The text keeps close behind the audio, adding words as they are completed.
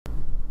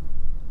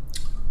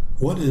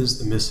What is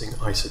the missing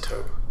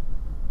isotope?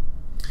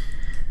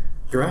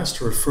 You're asked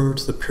to refer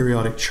to the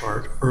periodic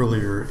chart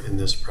earlier in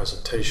this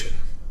presentation.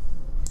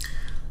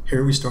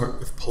 Here we start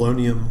with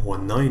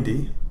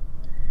polonium-190.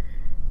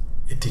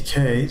 It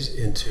decays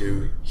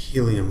into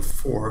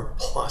helium-4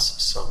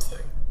 plus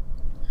something.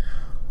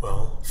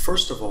 Well,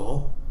 first of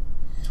all,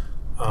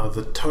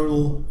 the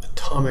total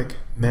atomic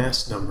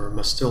mass number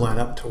must still add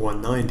up to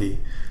 190.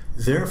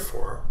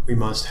 Therefore, we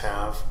must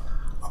have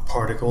a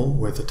particle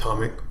with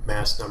atomic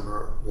mass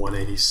number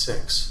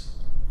 186.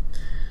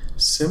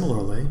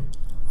 Similarly,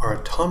 our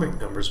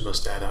atomic numbers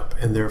must add up,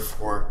 and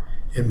therefore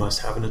it must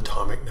have an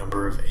atomic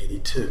number of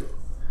 82.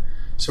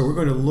 So we're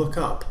going to look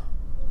up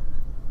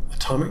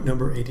atomic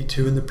number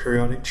 82 in the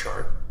periodic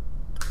chart,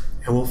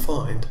 and we'll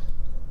find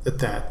that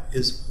that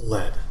is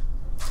lead.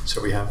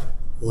 So we have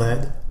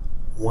lead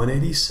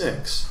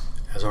 186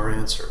 as our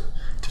answer.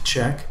 To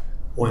check,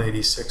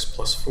 186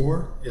 plus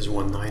 4 is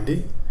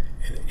 190,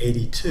 and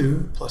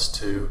 82 plus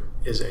 2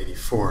 is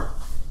 84.